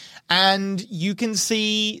 And you can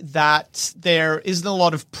see that there isn't a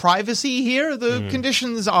lot of privacy here. The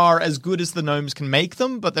conditions are as good as the gnomes can make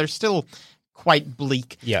them, but they're still quite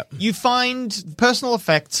bleak. Yeah. You find personal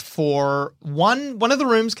effects for one of the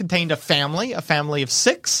rooms contained a family of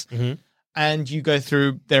 6, and you go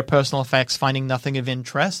through their personal effects, finding nothing of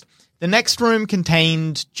interest. The next room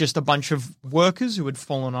contained just a bunch of workers who had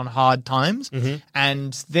fallen on hard times,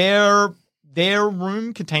 and their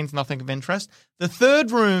room contains nothing of interest. The third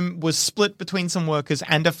room was split between some workers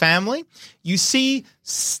and a family. You see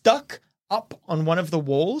stuck up on one of the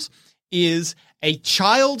walls is a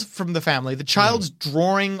child from the family. The child's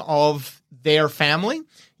drawing of their family.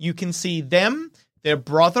 You can see them, their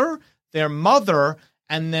brother, their mother,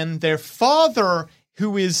 and then their father,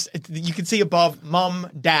 who is, you can see above, mum,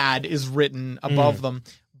 dad is written above them.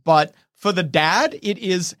 But for the dad, it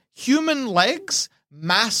is human legs,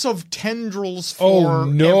 mass of tendrils for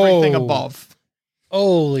everything above.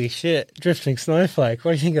 Holy shit. Drifting snowflake.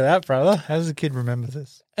 What do you think of that, brother? How does a kid remember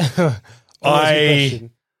this? I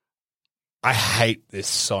hate this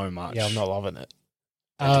so much. Yeah, I'm not loving it.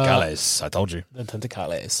 Tentacles, I told you. The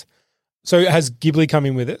tentacles. So has Ghibli come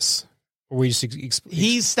in with us? Or we just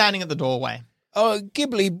He's standing at the doorway.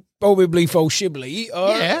 Ghibli, Bo Bibbly, Fo Shibli.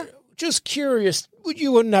 Yeah. Just curious, would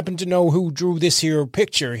you happen to know who drew this here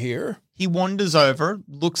picture here? He wanders over,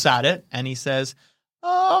 looks at it, and he says,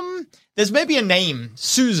 there's maybe a name,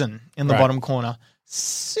 Susan, in the bottom corner.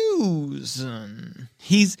 Susan.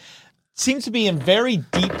 He seems to be in very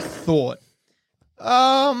deep thought.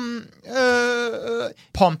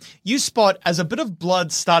 Pom, you spot as a bit of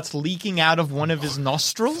blood starts leaking out of one of his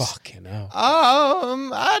nostrils. Fucking hell.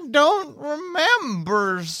 I don't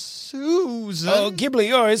remember Susan. Oh,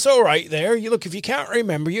 Ghibli, it's all right there. You look, if you can't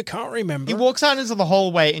remember, you can't remember. He walks out into the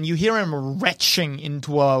hallway and you hear him retching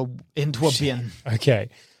into a bin. Okay.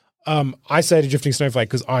 I say to Drifting Snowflake,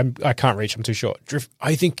 because I can't reach, I'm too short.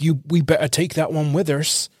 I think we better take that one with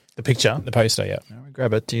us. The picture? The poster, yeah.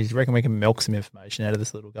 Grab it. Do you reckon we can milk some information out of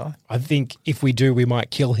this little guy? I think if we do, we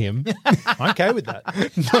might kill him. I'm okay with that.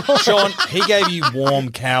 Sean, he gave you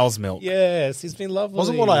warm cow's milk. Yes, he's been lovely.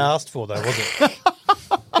 Wasn't what I asked for, though, was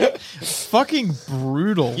it? Fucking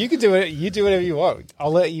brutal. You can do it. You do whatever you want.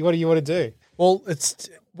 I'll let you. What do you want to do? Well,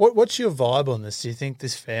 what's your vibe on this? Do you think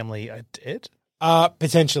this family are dead?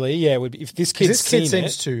 Potentially, yeah. If this kid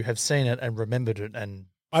seems to have seen it and remembered it, and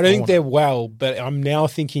I don't think they're well, but I'm now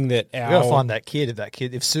thinking that we got to find that kid.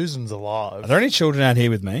 If Susan's alive, are there any children out here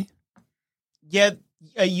with me? Yeah,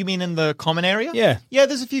 you mean in the common area? Yeah,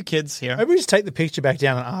 there's a few kids here. Maybe we just take the picture back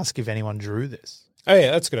down and ask if anyone drew this. Oh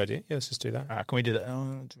yeah, that's a good idea. Yeah, let's just do that. Can we do that?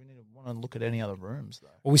 Do we want to look at any other rooms though?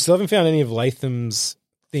 Well, we still haven't found any of Latham's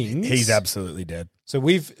things. He's absolutely dead. So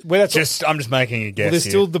I'm just making a guess. Well, there's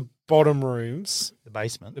still the bottom rooms, the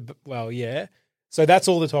basement. Yeah. So that's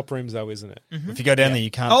all the top rooms, though, isn't it? Mm-hmm. If you go down there,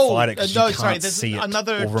 you can't fight it because you can't see it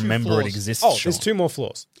or remember it exists. Oh, there's 2 more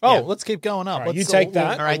floors. Oh, let's keep going up. Right, you take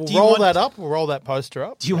that. All right, we'll roll that up. We'll roll that poster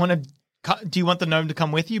up. Do you want the gnome to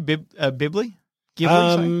come with you, Bibbly?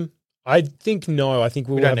 I think no. I think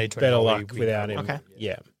we'll have better luck without him. Okay.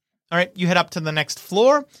 Yeah. All right, you head up to the next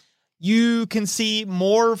floor. You can see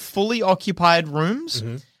more fully occupied rooms.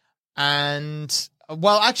 Mm-hmm. And,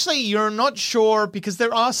 well, actually, you're not sure because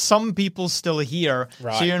there are some people still here.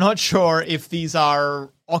 Right. So you're not sure if these are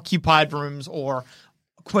occupied rooms or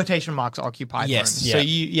quotation marks occupied rooms. Yeah. So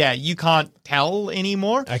you can't tell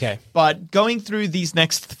anymore. Okay. But going through these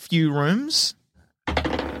next few rooms,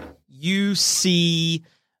 you see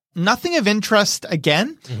nothing of interest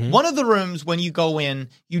again. Mm-hmm. One of the rooms, when you go in,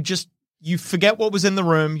 you forget what was in the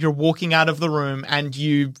room. You're walking out of the room, and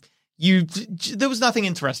there was nothing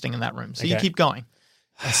interesting in that room. So you keep going.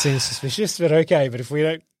 That seems suspicious, but okay. But if we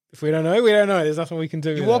don't know, we don't know. There's nothing we can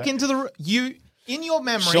do. You walk into the In your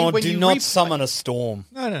memory, Sean, when do you not summon a storm.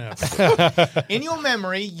 No. In your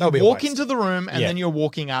memory, you That'll be a walk waste. into the room and Yeah. then you're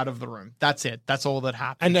walking out of the room. That's it. That's all that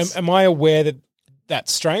happens. And am I aware that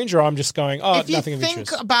that's strange, or I'm just going, if you nothing of think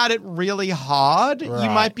interest? about it really hard, you Right.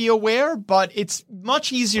 might be aware, but it's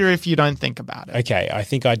much easier if you don't think about it. Okay, I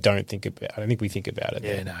think I don't think about. I don't think we think about it.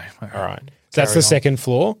 Yeah, then. no. All right. So that's Carry the on. second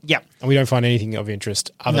floor. Yep. And we don't find anything of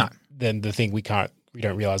interest other No. than the thing we don't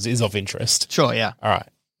realize is of interest. Sure, yeah. All right.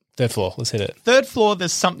 Third floor. Let's hit it. Third floor,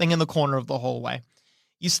 there's something in the corner of the hallway.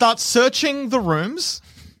 You start searching the rooms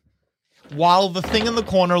while the thing in the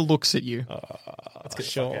corner looks at you. Let's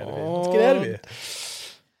get out of here.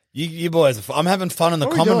 You boys, I'm having fun in the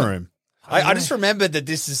What are we common doing? room. I just remembered that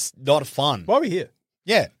this is not fun. Why are we here?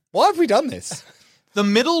 Yeah. Why have we done this? The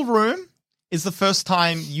middle room is the first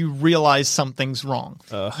time you realize something's wrong.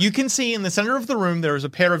 You can see in the center of the room there is a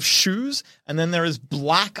pair of shoes, and then there is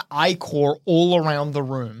black ichor all around the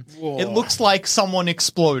room. It looks like someone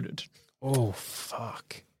exploded. Oh,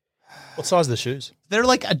 fuck. What size are the shoes? They're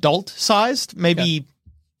like adult sized, maybe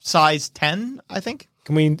size 10, I think.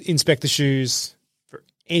 Can we inspect the shoes for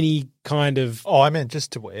any kind of... Oh, I meant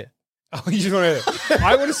just to wear. Oh, you just want to...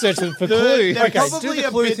 I want to search them for clues. They're Okay. probably Do the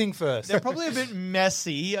a clue bit- thing first. They're probably a bit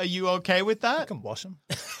messy. Are you okay with I that? can wash them.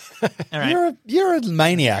 All right. You're a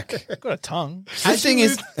maniac. I've got a tongue. The thing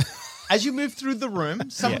is... As you move through the room,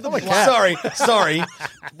 some of the black... Sorry.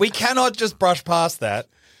 We cannot just brush past that.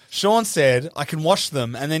 Sean said, I can wash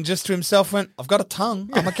them, and then just to himself went, I've got a tongue.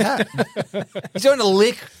 I'm a cat. He's going to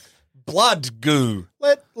lick blood goo.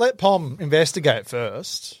 Let Pom investigate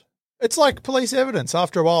first. It's like police evidence.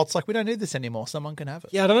 After a while, it's like, we don't need this anymore. Someone can have it.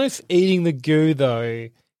 Yeah, I don't know if eating the goo, though,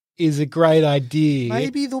 is a great idea.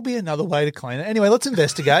 Maybe there'll be another way to clean it. Anyway, let's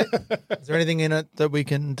investigate. Is there anything in it that we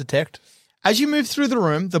can detect? As you move through the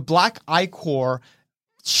room, the black ichor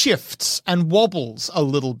shifts and wobbles a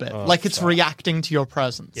little bit, like it's reacting to your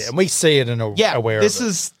presence. Yeah, and we see it and are aware of it. this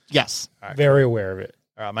is, yes. Very aware of it.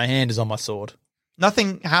 All right, my hand is on my sword.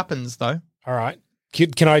 Nothing happens, though. All right.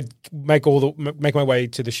 Can I make my way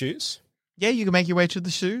to the shoes? Yeah, you can make your way to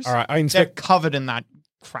the shoes. All right. I They're inspect... covered in that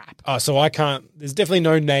crap. Oh, so I can't... There's definitely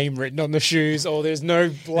no name written on the shoes, or there's no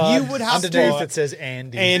blood. You would have Underneath to... it says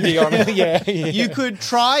Andy. Andy on it. Yeah. You could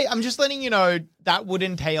try... I'm just letting you know that would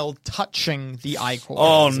entail touching the ichor.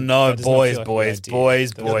 Oh, no, that does not boys, feel like a boys, good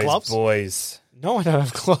boys, idea. boys, gloves? boys. No, I don't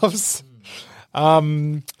have gloves.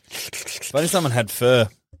 If only someone had fur.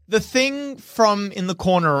 The thing from in the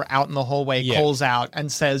corner out in the hallway Yeah. calls out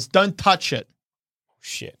and says, don't touch it.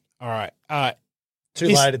 Shit. All right. Too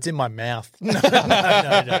This- late. It's in my mouth. No.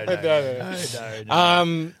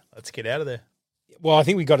 Let's get out of there. Well, I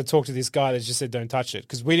think we got to talk to this guy that just said don't touch it,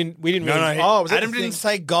 because we didn't really... Oh, was that Adam the didn't thing?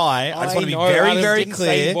 say guy. I just want to be know, very, Adam very didn't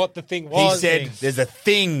say clear. what the thing He was. said there's a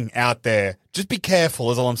thing out there. Just be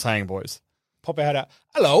careful is all I'm saying, boys. Pop our head out.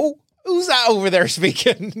 Hello? Who's that over there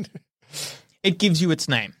speaking? It gives you its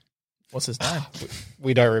name. What's his name?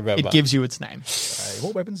 We don't remember. It gives you its name.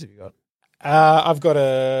 What weapons have you got? I've got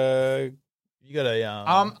a... You got a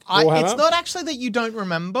Warhammer? It's not actually that you don't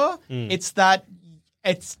remember. It's that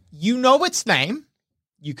you know its name.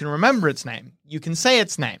 You can remember its name. You can say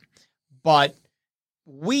its name. But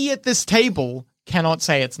we at this table cannot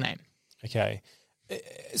say its name. Okay.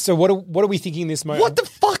 So what are we thinking this moment? What the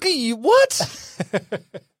fuck are you? What?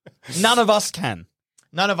 None of us can.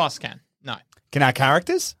 None of us can. No. Can our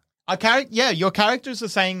characters? Your characters are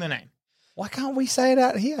saying the name. Why can't we say it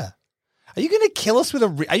out here? Are you going to kill us with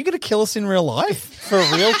Are you going to kill us in real life? For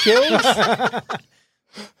real kills?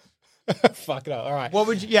 Fuck it up. All right. What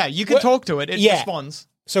would you? Yeah, you can talk to it. It responds.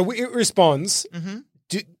 So it responds. Mm-hmm.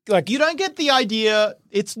 You don't get the idea.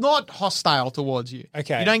 It's not hostile towards you.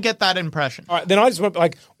 Okay. You don't get that impression. All right, then I just want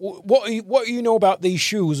what do you know about these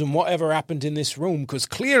shoes and whatever happened in this room? Because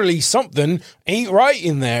clearly something ain't right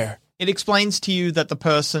in there. It explains to you that the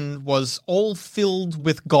person was all filled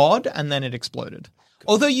with God and then it exploded.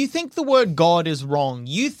 Although you think the word God is wrong,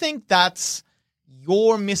 you think that's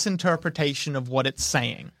your misinterpretation of what it's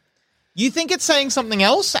saying. You think it's saying something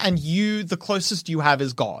else, and the closest you have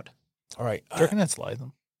is God. All right. Do you reckon that's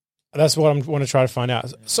Latham? That's what I want to try to find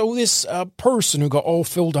out. So this person who got all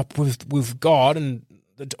filled up with God and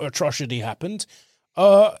the atrocity happened,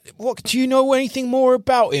 what do you know anything more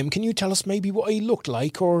about him? Can you tell us maybe what he looked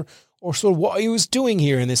like or sort of what he was doing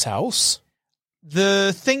here in this house?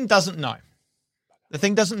 The thing doesn't know. The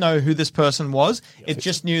thing doesn't know who this person was. It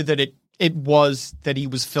just knew that it was that he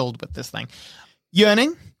was filled with this thing.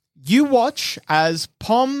 Yearning, you watch as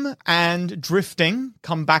Pom and Drifting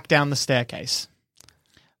come back down the staircase.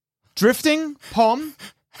 Drifting, Pom,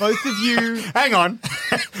 both of you... Hang on.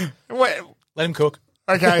 Wait. Let him cook.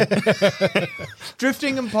 Okay.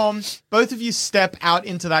 Drifting and Pom, both of you step out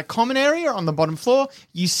into that common area on the bottom floor.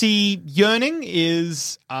 You see Yearning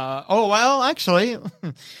is... actually...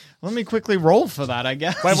 Let me quickly roll for that, I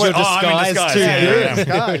guess. Wait, Your I'm in disguise. too. Yeah, You're yeah, in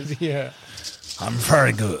disguise. Yeah. I'm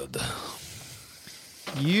very good.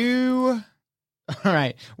 You... All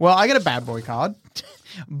right. Well, I get a bad boy card.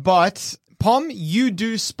 But, Pom, you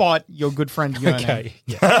do spot your good friend Yearning. Okay.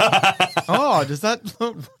 Yeah. Oh, does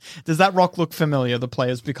that rock look familiar? The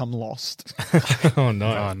players become lost. Oh,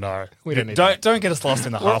 no. Oh, no. We don't need that. Don't get us lost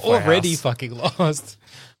in the We're halfway already house. fucking lost.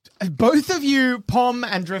 Both of you, Pom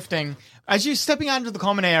and Drifting, as you're stepping out into the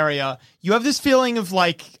common area, you have this feeling of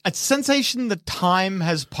like a sensation that time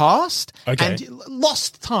has passed and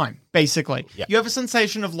lost time, basically. Yep. You have a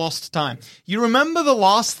sensation of lost time. You remember the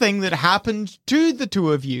last thing that happened to the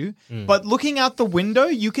two of you, but looking out the window,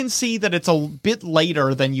 you can see that it's a bit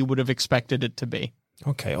later than you would have expected it to be.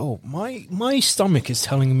 Okay. Oh, my stomach is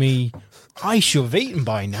telling me I should have eaten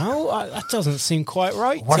by now. That doesn't seem quite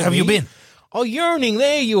right. Where to have you me. been? Oh, Yearning,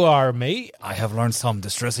 there you are, mate. I have learned some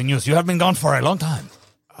distressing news. You have been gone for a long time.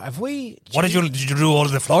 Have we? What did you do? All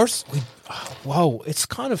of the floors? Whoa, it's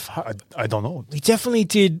kind of hard. I don't know. We definitely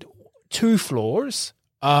did 2 floors.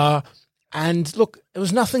 And look, there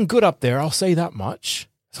was nothing good up there. I'll say that much.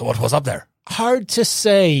 So what was up there? Hard to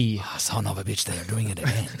say. Son of a bitch, they are doing it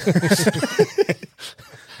again.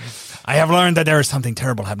 I have learned that there is something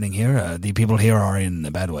terrible happening here. The people here are in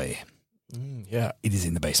a bad way. Yeah. It is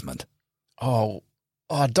in the basement. Oh,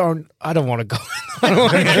 I don't want to go.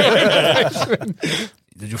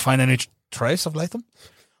 Did you find any trace of Latham?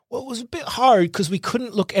 Well, it was a bit hard because we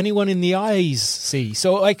couldn't look anyone in the eyes, see.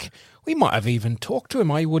 So, like, we might have even talked to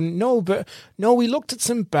him. I wouldn't know. But, no, we looked at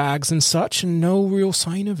some bags and such and no real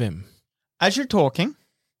sign of him. As you're talking...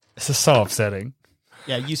 This is so upsetting.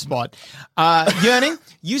 Yeah, you spot. Yearning,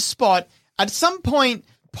 you spot, at some point,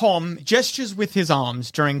 Pom gestures with his arms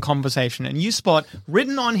during conversation, and you spot,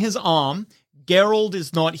 written on his arm, Geralt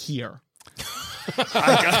is not here.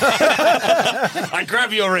 I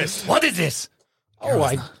grab your wrist. What is this? Oh,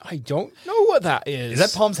 I don't know what that is. Is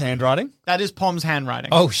that Pom's handwriting? That is Pom's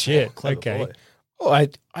handwriting. Oh, shit. Okay. boy. Oh, I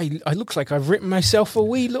looks like I've written myself a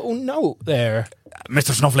wee little note there.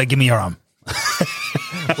 Mr. Snowflake, give me your arm.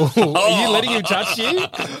 Are you letting him touch you?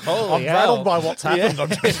 I'm rattled by what's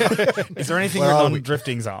happened. Is there anything Where written are on we?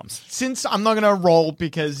 Drifting's arms? Since I'm not going to roll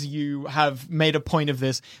because you have made a point of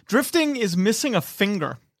this, Drifting is missing a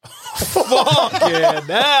finger. Fucking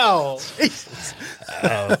hell.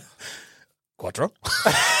 Quattro?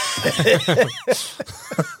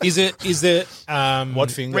 Is it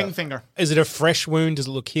What finger? Ring finger. Is it a fresh wound? Does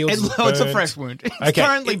it look healed? Does it look It's a burned? fresh wound. It's Okay.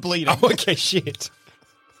 currently bleeding. Oh, okay, shit.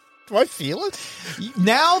 Do I feel it?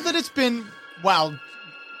 Now that it's been, Yearning,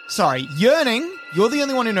 you're the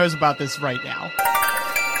only one who knows about this right now.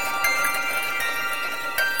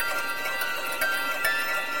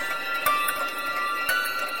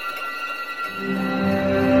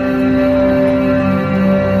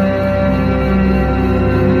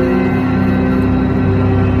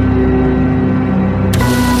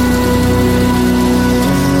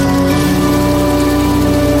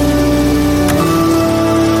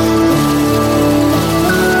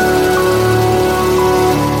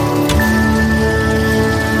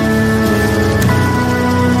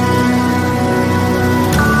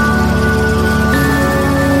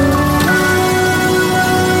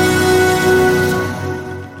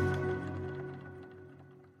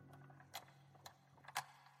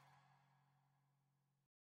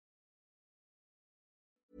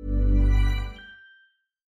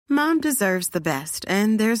 Mom deserves the best,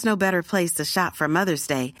 and there's no better place to shop for Mother's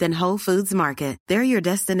Day than Whole Foods Market. They're your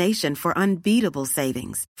destination for unbeatable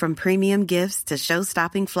savings, from premium gifts to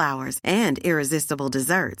show-stopping flowers and irresistible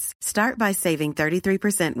desserts. Start by saving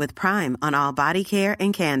 33% with Prime on all body care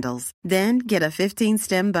and candles. Then get a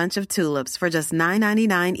 15-stem bunch of tulips for just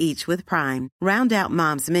 $9.99 each with Prime. Round out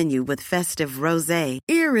Mom's menu with festive rosé,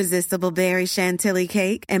 irresistible berry chantilly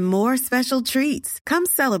cake, and more special treats. Come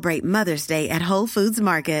celebrate Mother's Day at Whole Foods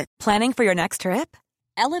Market. Planning for your next trip?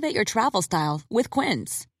 Elevate your travel style with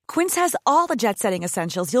Quince. Quince has all the jet-setting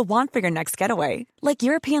essentials you'll want for your next getaway, like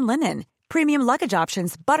European linen, premium luggage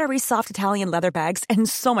options, buttery soft Italian leather bags, and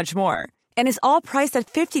so much more. And is all priced at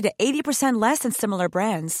 50 to 80% less than similar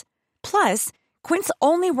brands. Plus, Quince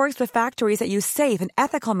only works with factories that use safe and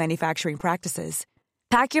ethical manufacturing practices.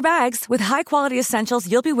 Pack your bags with high-quality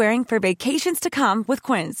essentials you'll be wearing for vacations to come with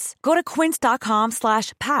Quince. Go to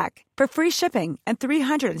quince.com/pack for free shipping and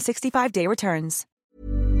 365-day returns.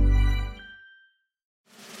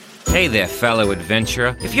 Hey there, fellow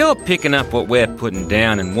adventurer. If you're picking up what we're putting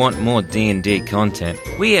down and want more D&D content,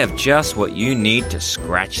 we have just what you need to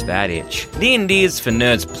scratch that itch. D&D is for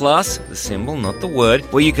Nerds Plus, the symbol, not the word,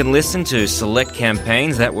 where you can listen to select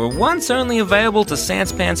campaigns that were once only available to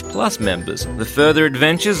Sanspants Plus members. The further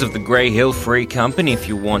adventures of the Grey Hill Free Company if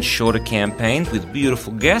you want shorter campaigns with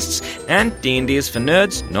beautiful guests, and D&D is for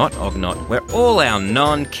Nerds, not Ognot, where all our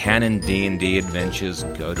non-canon D&D adventures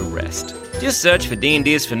go to rest. Just search for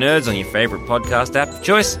D&D is for Nerds on your favorite podcast app of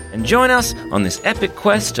choice and join us on this epic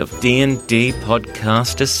quest of D&D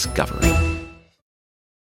podcast discovery.